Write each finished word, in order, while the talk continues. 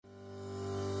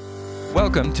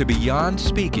Welcome to Beyond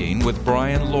Speaking with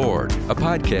Brian Lord, a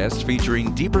podcast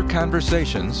featuring deeper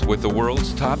conversations with the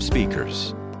world's top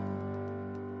speakers.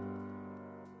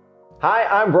 Hi,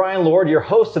 I'm Brian Lord, your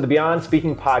host of the Beyond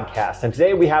Speaking podcast. And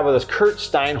today we have with us Kurt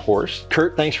Steinhorst.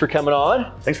 Kurt, thanks for coming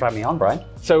on. Thanks for having me on, Brian.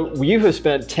 So you have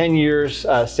spent 10 years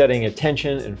studying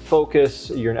attention and focus.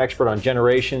 You're an expert on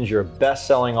generations. You're a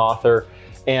best-selling author.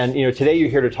 And today you're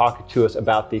here to talk to us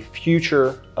about the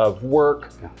future of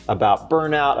work, about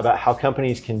burnout, about how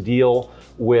companies can deal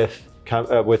with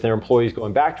their employees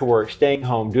going back to work, staying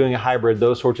home, doing a hybrid,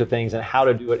 those sorts of things, and how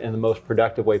to do it in the most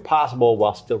productive way possible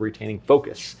while still retaining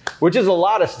focus, which is a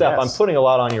lot of stuff. Yes. I'm putting a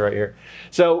lot on you right here.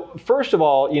 So first of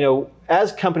all,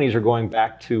 as companies are going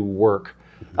back to work,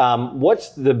 what's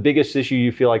the biggest issue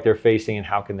you feel like they're facing and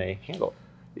how can they handle it?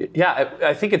 Yeah,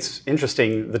 I think it's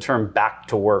interesting, the term back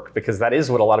to work, because that is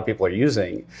what a lot of people are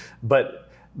using. But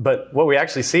what we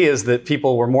actually see is that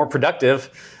people were more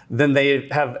productive than they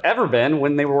have ever been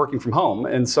when they were working from home.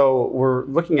 And so we're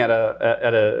looking at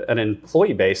an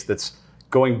employee base that's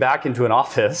going back into an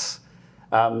office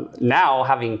now,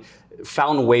 having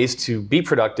found ways to be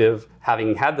productive,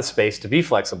 having had the space to be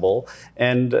flexible.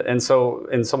 And so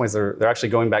in some ways they're actually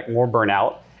going back more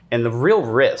burnout. And the real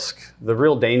risk, the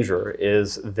real danger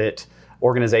is that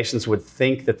organizations would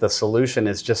think that the solution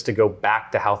is just to go back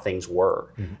to how things were,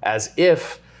 as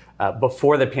if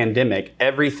before the pandemic,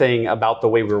 everything about the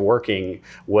way we were working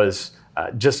was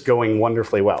just going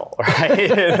wonderfully well,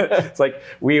 right? It's like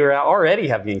we were already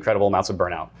having incredible amounts of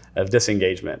burnout, of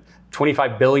disengagement.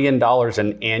 $25 billion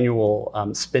in annual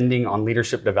spending on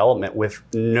leadership development with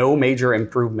no major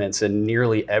improvements in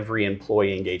nearly every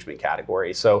employee engagement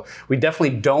category. So we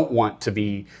definitely don't want to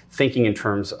be thinking in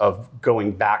terms of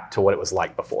going back to what it was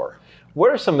like before.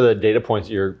 What are some of the data points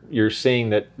you're seeing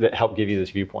that help give you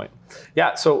this viewpoint?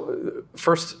 Yeah, so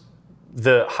first,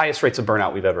 the highest rates of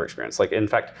burnout we've ever experienced. Like, in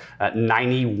fact,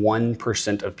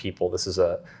 91% of people, this is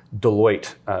a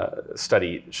Deloitte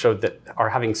study, showed that are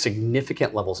having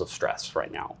significant levels of stress right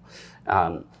now.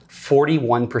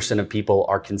 41% of people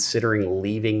are considering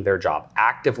leaving their job,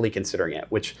 actively considering it,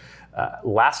 which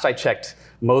last I checked,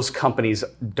 most companies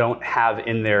don't have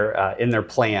in their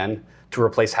plan to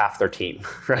replace half their team,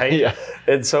 right? Yeah.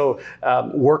 And so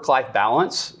work-life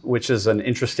balance, which is an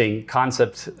interesting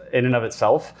concept in and of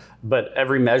itself, but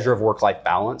every measure of work-life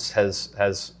balance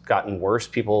has gotten worse.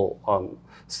 People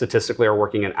statistically are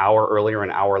working an hour earlier,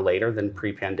 an hour later than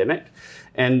pre-pandemic.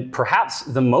 And perhaps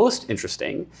the most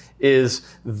interesting is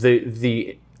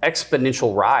the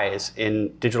exponential rise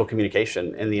in digital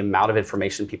communication and the amount of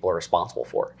information people are responsible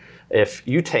for. If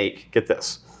you get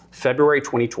this, February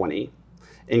 2020,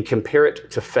 and compare it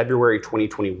to February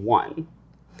 2021,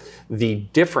 the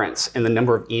difference in the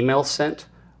number of emails sent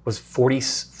was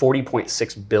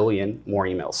 40.6 billion more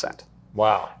emails sent.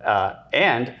 Wow.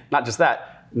 And not just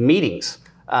that, meetings.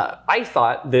 I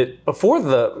thought that before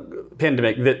the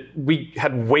pandemic that we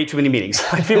had way too many meetings.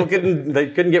 Like people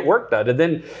couldn't get work done. And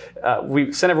then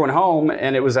we sent everyone home,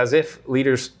 and it was as if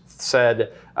leaders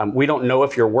said, we don't know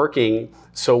if you're working,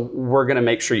 so we're going to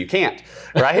make sure you can't,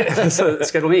 right? So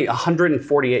schedule meeting,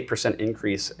 148%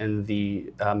 increase in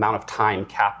the amount of time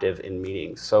captive in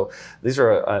meetings. So these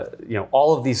are,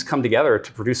 all of these come together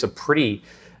to produce a pretty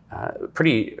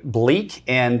bleak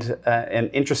and an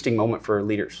interesting moment for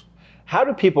leaders. How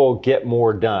do people get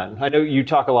more done? I know you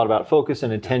talk a lot about focus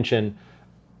and attention.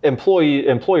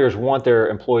 Employers want their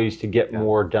employees to get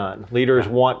more done. Leaders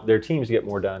want their teams to get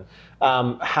more done.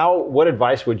 What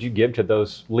advice would you give to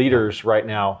those leaders right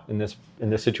now in this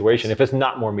situation if it's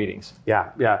not more meetings?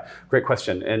 Yeah, great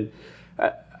question. And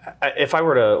if I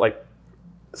were to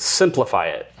simplify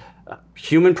it,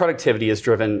 human productivity is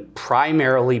driven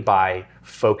primarily by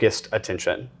focused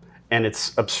attention, and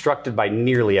it's obstructed by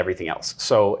nearly everything else.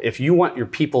 So if you want your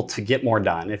people to get more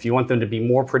done, if you want them to be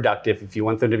more productive, if you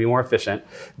want them to be more efficient,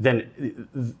 then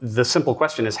the simple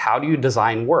question is, how do you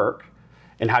design work?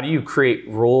 And how do you create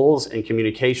rules and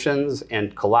communications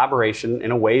and collaboration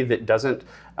in a way that doesn't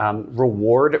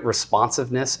reward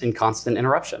responsiveness and constant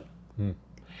interruption?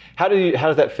 How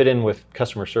does that fit in with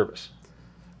customer service?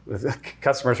 With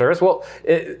customer service? Well,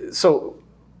 so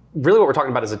really what we're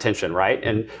talking about is attention, right?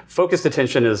 And focused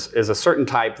attention is a certain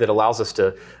type that allows us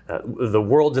to, the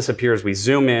world disappears, we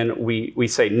zoom in, we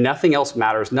say nothing else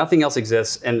matters, nothing else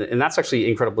exists, and that's actually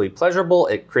incredibly pleasurable.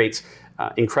 It creates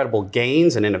incredible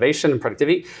gains and innovation and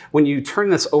productivity. When you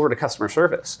turn this over to customer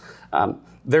service,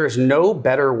 there is no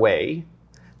better way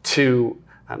to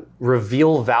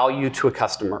reveal value to a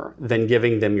customer than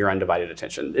giving them your undivided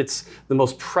attention. It's the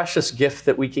most precious gift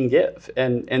that we can give.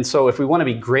 And so if we want to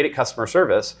be great at customer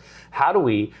service, how do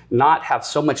we not have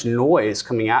so much noise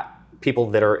coming at people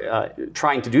that are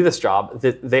trying to do this job,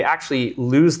 that they actually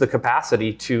lose the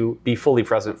capacity to be fully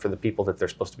present for the people that they're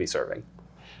supposed to be serving.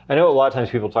 I know a lot of times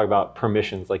people talk about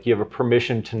permissions, like you have a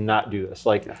permission to not do this.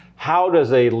 Like, how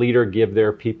does a leader give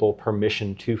their people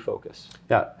permission to focus?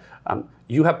 Yeah,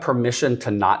 you have permission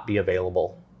to not be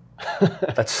available.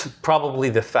 That's probably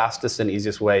the fastest and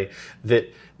easiest way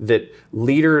that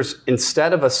leaders,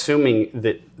 instead of assuming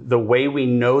that the way we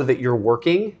know that you're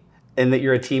working and that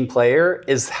you're a team player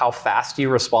is how fast you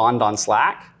respond on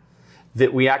Slack,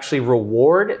 that we actually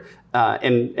reward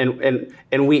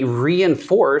and we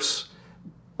reinforce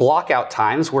blockout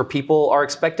times where people are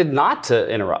expected not to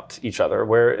interrupt each other.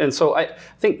 And so I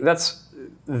think that's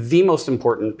the most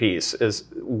important piece is,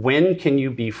 when can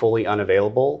you be fully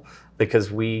unavailable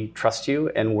because we trust you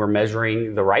and we're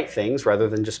measuring the right things rather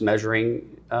than just measuring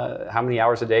how many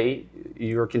hours a day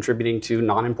you're contributing to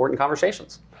non-important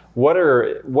conversations. What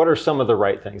are some of the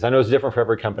right things? I know it's different for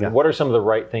every company. What are some of the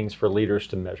right things for leaders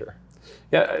to measure?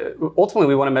 Yeah, ultimately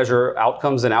we want to measure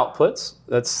outcomes and outputs.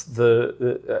 That's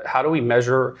how do we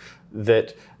measure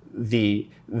that the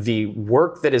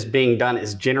work that is being done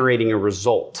is generating a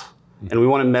result? And we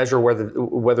want to measure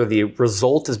whether the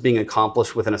result is being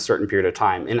accomplished within a certain period of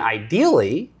time. And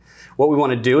ideally, what we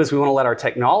want to do is we want to let our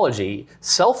technology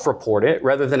self-report it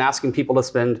rather than asking people to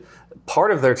spend part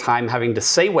of their time having to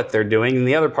say what they're doing and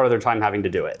the other part of their time having to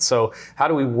do it. So how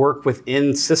do we work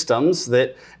within systems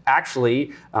that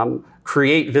actually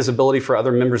create visibility for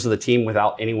other members of the team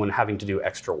without anyone having to do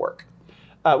extra work?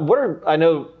 I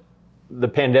know the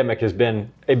pandemic has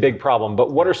been a big problem,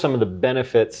 but what are some of the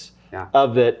benefits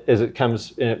of that as it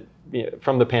comes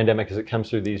from the pandemic, as it comes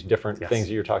through these different things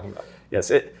that you're talking about?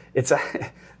 Yes,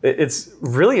 it's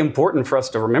really important for us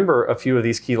to remember a few of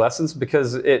these key lessons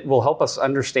because it will help us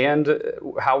understand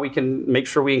how we can make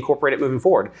sure we incorporate it moving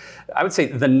forward. I would say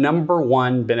the number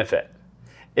one benefit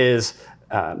is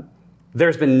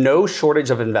there's been no shortage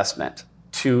of investment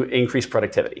to increase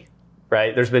productivity.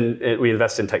 Right? We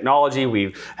invest in technology,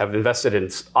 we have invested in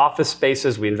office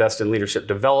spaces, we invest in leadership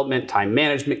development, time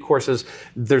management courses.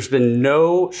 There's been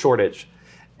no shortage.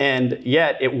 And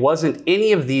yet it wasn't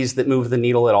any of these that moved the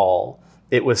needle at all.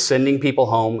 It was sending people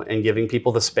home and giving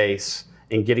people the space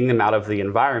and getting them out of the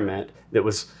environment that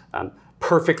was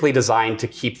perfectly designed to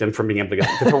keep them from being able to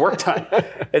get their work done.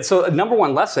 And so the number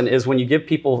one lesson is when you give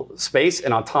people space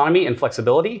and autonomy and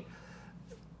flexibility,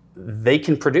 they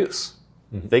can produce.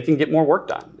 They can get more work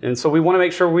done. And so we want to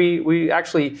make sure we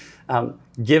actually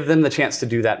give them the chance to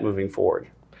do that moving forward.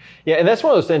 Yeah, and that's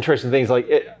one of those interesting things.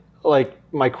 Like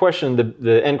my question,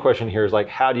 the end question here is like,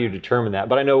 how do you determine that?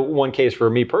 But I know one case for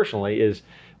me personally is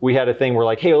we had a thing where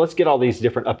like, hey, let's get all these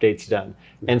different updates done.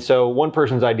 And so one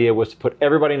person's idea was to put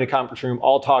everybody in a conference room,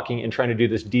 all talking and trying to do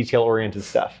this detail-oriented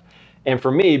stuff. And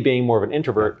for me, being more of an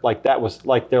introvert, like that was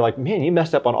like, they're like, man, you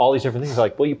messed up on all these different things.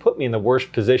 Like, well, you put me in the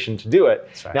worst position to do it.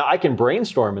 Right. Now I can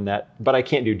brainstorm in that, but I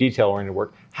can't do detail-oriented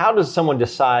work. How does someone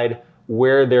decide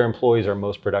where their employees are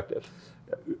most productive?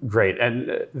 Great,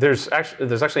 and there's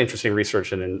actually interesting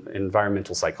research in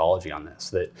environmental psychology on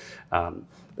this, that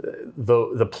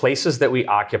the places that we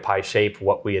occupy shape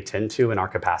what we attend to and our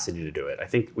capacity to do it. I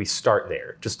think we start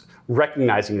there, just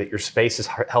recognizing that your space is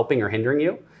helping or hindering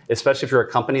you, especially if you're a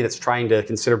company that's trying to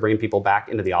consider bringing people back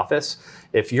into the office.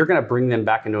 If you're going to bring them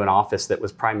back into an office that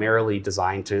was primarily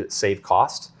designed to save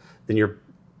cost, then you're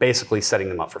basically setting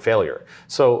them up for failure.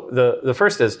 So the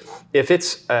first is, if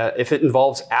it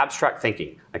involves abstract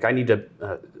thinking, like I need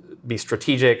to be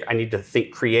strategic, I need to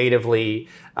think creatively,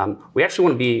 we actually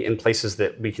want to be in places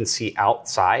that we can see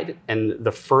outside, and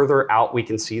the further out we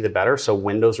can see, the better. So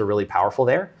windows are really powerful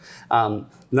there.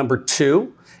 Number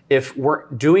two, if we're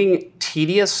doing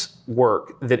tedious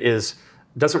work that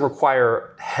doesn't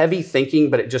require heavy thinking,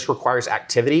 but it just requires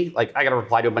activity, like I got to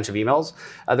reply to a bunch of emails,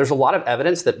 there's a lot of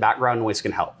evidence that background noise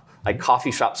can help. Like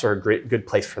coffee shops are a good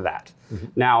place for that. Mm-hmm.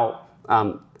 Now,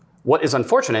 what is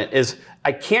unfortunate is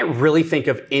I can't really think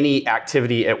of any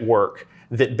activity at work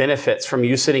that benefits from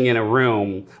you sitting in a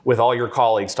room with all your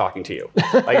colleagues talking to you.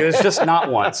 Like there's just not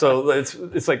one. So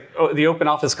it's like the open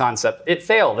office concept. It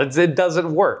failed. It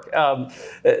doesn't work.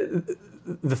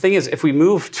 The thing is, if we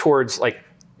move towards like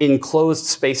enclosed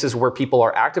spaces where people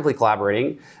are actively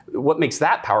collaborating, what makes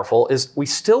that powerful is we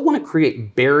still want to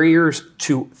create barriers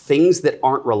to things that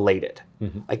aren't related.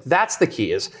 Mm-hmm. Like that's the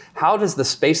key, is how does the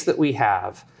space that we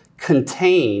have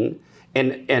contain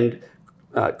and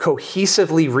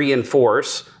cohesively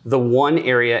reinforce the one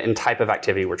area and type of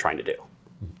activity we're trying to do.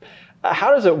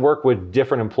 How does it work with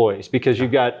different employees? Because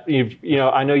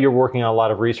I know you're working on a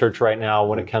lot of research right now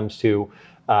when it comes to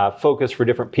focus for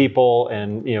different people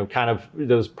and kind of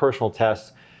those personal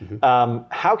tests. Mm-hmm.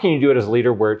 How can you do it as a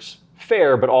leader where it's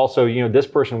fair, but also, this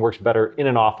person works better in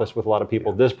an office with a lot of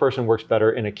people. This person works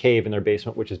better in a cave in their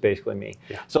basement, which is basically me.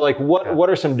 So like, what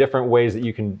are some different ways that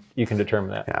you can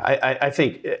determine that? I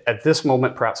think at this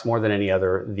moment, perhaps more than any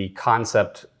other, the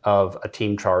concept of a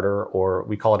team charter, or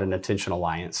we call it an attention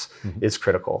alliance, is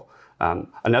critical.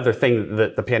 Another thing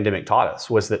that the pandemic taught us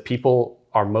was that people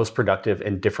are most productive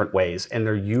in different ways, and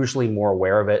they're usually more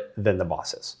aware of it than the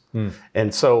bosses.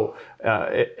 And so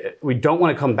we don't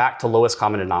want to come back to lowest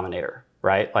common denominator,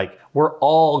 right? Like, we're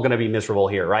all going to be miserable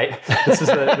here, right? This is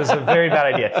a very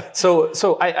bad idea.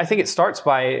 So I think it starts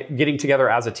by getting together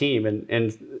as a team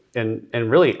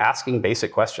and really asking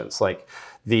basic questions. Like,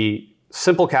 the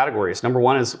simple categories. Number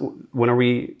one is, when are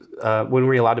we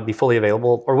allowed to be fully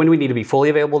available, or when do we need to be fully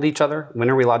available to each other? When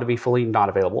are we allowed to be fully not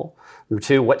available? Number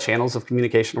two, what channels of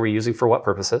communication are we using for what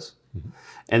purposes?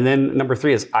 And then number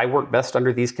three is, I work best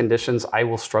under these conditions. I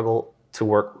will struggle to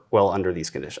work well under these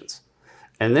conditions.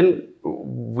 And then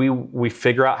we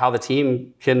figure out how the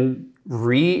team can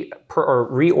reorganize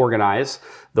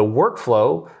the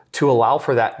workflow to allow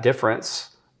for that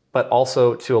difference, but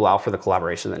also to allow for the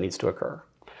collaboration that needs to occur.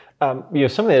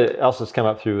 Something else that's come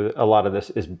up through a lot of this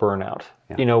is burnout.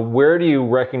 Where do you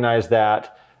recognize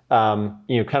that?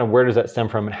 Kind of where does that stem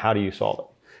from, and how do you solve it?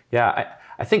 Yeah,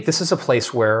 I think this is a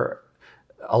place where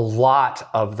a lot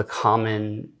of the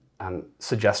common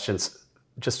suggestions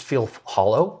just feel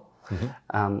hollow.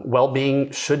 Well-being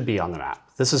should be on the map.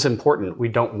 This is important. We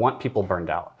don't want people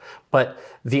burned out. But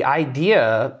the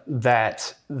idea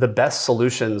that the best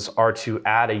solutions are to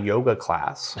add a yoga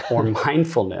class or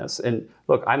mindfulness, and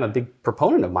look, I'm a big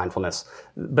proponent of mindfulness,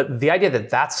 but the idea that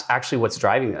that's actually what's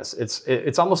driving this,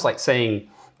 it's almost like saying,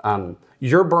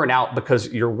 you're burnt out because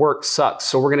your work sucks,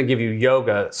 so we're going to give you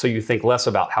yoga so you think less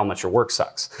about how much your work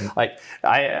sucks. Like,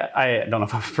 I don't know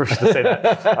if I'm the person to say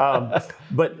that.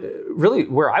 But really,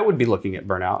 where I would be looking at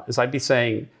burnout is, I'd be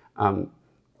saying,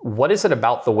 what is it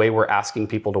about the way we're asking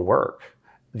people to work,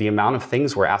 the amount of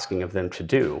things we're asking of them to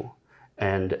do,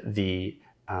 and the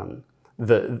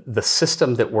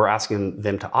system that we're asking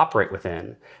them to operate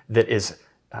within that is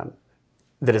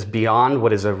beyond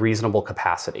what is a reasonable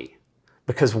capacity?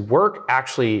 Because work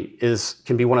actually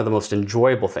can be one of the most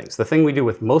enjoyable things. The thing we do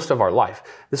with most of our life.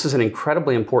 This is an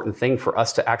incredibly important thing for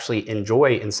us to actually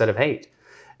enjoy instead of hate.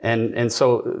 And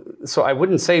so I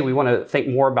wouldn't say we want to think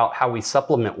more about how we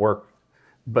supplement work,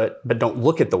 but don't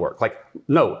look at the work. Like,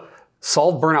 no,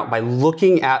 solve burnout by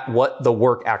looking at what the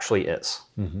work actually is.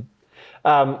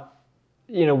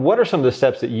 What are some of the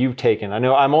steps that you've taken? I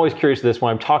know I'm always curious of this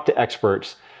when I've talked to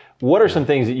experts. What are some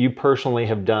things that you personally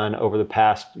have done over the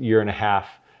past year and a half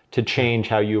to change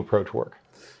how you approach work?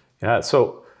 Yeah,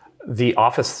 so the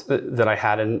office that I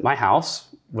had in my house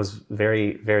was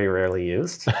very, very rarely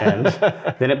used, and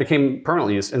then it became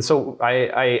permanently used. And so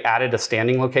I added a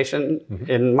standing location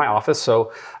in my office.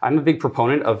 So I'm a big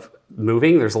proponent of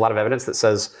moving. There's a lot of evidence that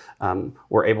says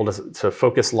we're able to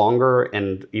focus longer,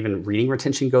 and even reading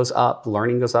retention goes up,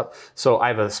 learning goes up. So I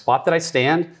have a spot that I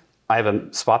stand, I have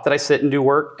a spot that I sit and do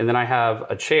work, and then I have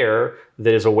a chair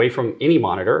that is away from any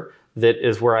monitor that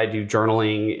is where I do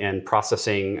journaling and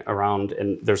processing around,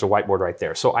 and there's a whiteboard right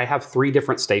there. So I have 3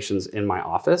 different stations in my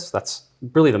office. That's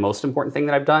really the most important thing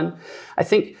that I've done. I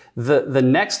think the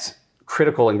next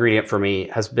critical ingredient for me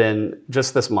has been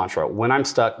just this mantra: when I'm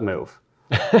stuck, move.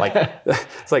 Like,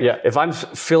 it's like, if I'm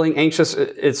feeling anxious,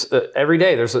 it's every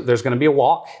day there's going to be a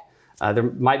walk. There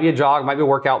might be a jog, might be a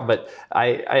workout, but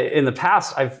I in the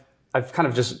past, I've kind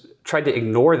of just tried to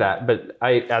ignore that. But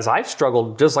as I've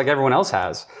struggled, just like everyone else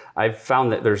has, I've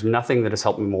found that there's nothing that has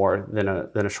helped me more than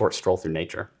a short stroll through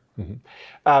nature.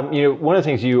 Mm-hmm. One of the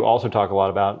things you also talk a lot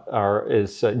about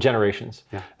is generations.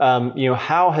 Yeah.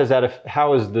 How has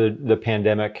the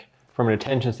pandemic, from an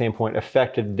attention standpoint,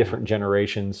 affected different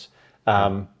generations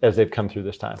as they've come through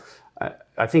this time?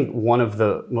 I think one of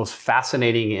the most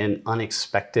fascinating and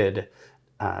unexpected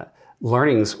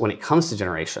learnings when it comes to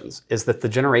generations is that the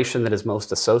generation that is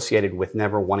most associated with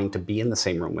never wanting to be in the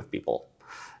same room with people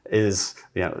is,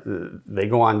 they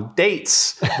go on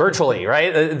dates virtually,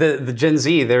 right? The Gen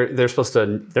Z, they're supposed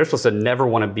to never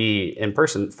want to be in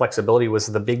person. Flexibility was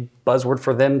the big buzzword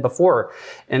for them before.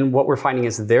 And what we're finding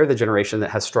is they're the generation that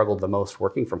has struggled the most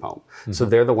working from home. Mm-hmm. So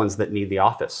they're the ones that need the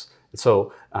office.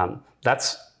 So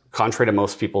that's contrary to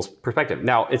most people's perspective.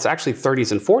 Now, it's actually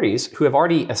 30s and 40s who have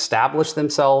already established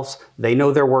themselves. They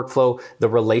know their workflow. The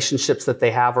relationships that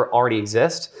they have already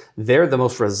exist. They're the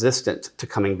most resistant to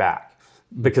coming back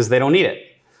because they don't need it.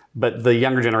 But the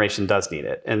younger generation does need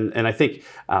it. And I think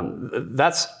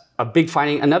that's a big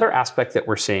finding. Another aspect that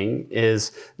we're seeing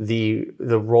is the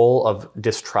role of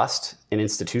distrust in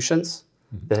institutions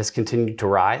that has continued to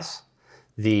rise.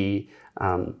 the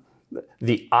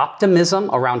optimism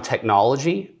around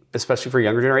technology, especially for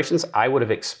younger generations. I would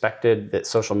have expected that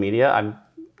social media,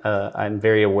 I'm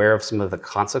very aware of some of the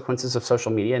consequences of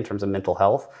social media in terms of mental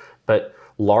health, but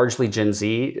largely Gen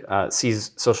Z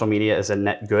sees social media as a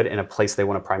net good and a place they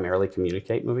want to primarily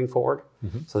communicate moving forward.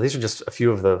 So these are just a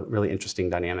few of the really interesting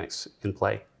dynamics in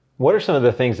play. What are some of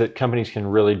the things that companies can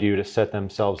really do to set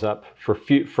themselves up for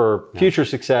future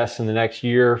success in the next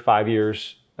year, 5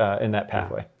 years in that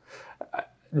pathway?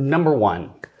 Number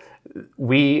one,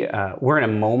 we're in a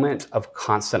moment of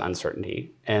constant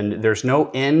uncertainty, and there's no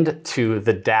end to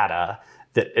the data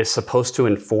that is supposed to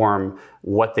inform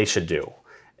what they should do.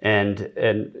 And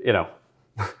you know,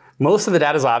 most of the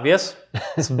data is obvious.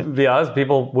 To be honest,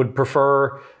 people would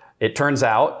prefer, it turns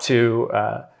out,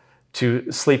 to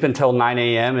sleep until 9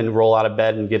 a.m. and roll out of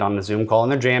bed and get on a Zoom call in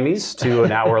their jammies to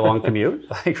an hour-long commute,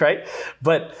 right?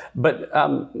 But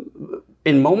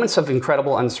in moments of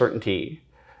incredible uncertainty,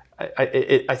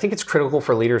 I think it's critical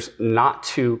for leaders not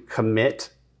to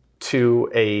commit to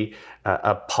a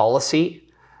policy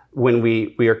when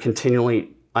we are continually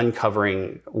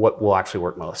uncovering what will actually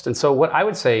work most. And so what I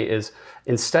would say is,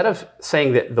 instead of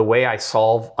saying that the way I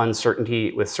solve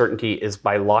uncertainty with certainty is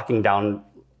by locking down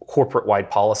corporate-wide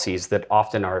policies that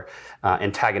often are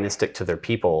antagonistic to their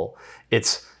people,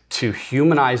 it's to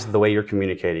humanize the way you're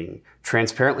communicating,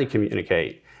 transparently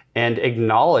communicate, and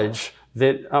acknowledge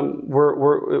that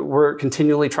we're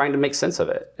continually trying to make sense of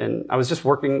it. And I was just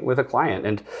working with a client,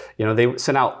 and they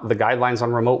sent out the guidelines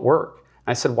on remote work.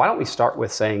 And I said, why don't we start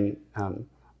with saying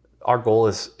our goal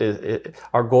is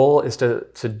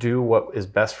to do what is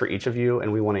best for each of you,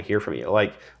 and we want to hear from you.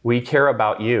 Like, we care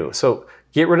about you. So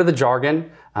get rid of the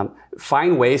jargon.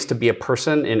 Find ways to be a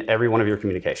person in every one of your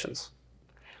communications.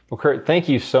 Well, Kurt, thank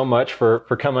you so much for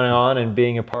coming on and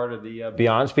being a part of the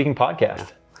Beyond Speaking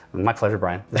podcast. My pleasure,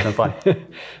 Brian. It's been fun.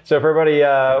 So for everybody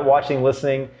watching,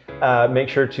 listening, make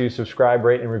sure to subscribe,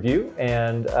 rate, and review.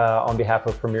 And on behalf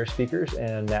of premier speakers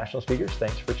and national speakers,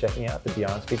 thanks for checking out the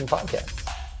Beyond Speaking podcast.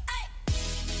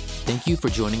 Thank you for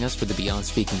joining us for the Beyond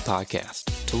Speaking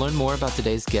podcast. To learn more about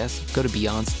today's guest, go to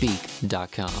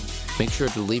BeyondSpeak.com. Make sure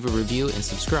to leave a review and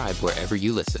subscribe wherever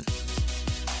you listen.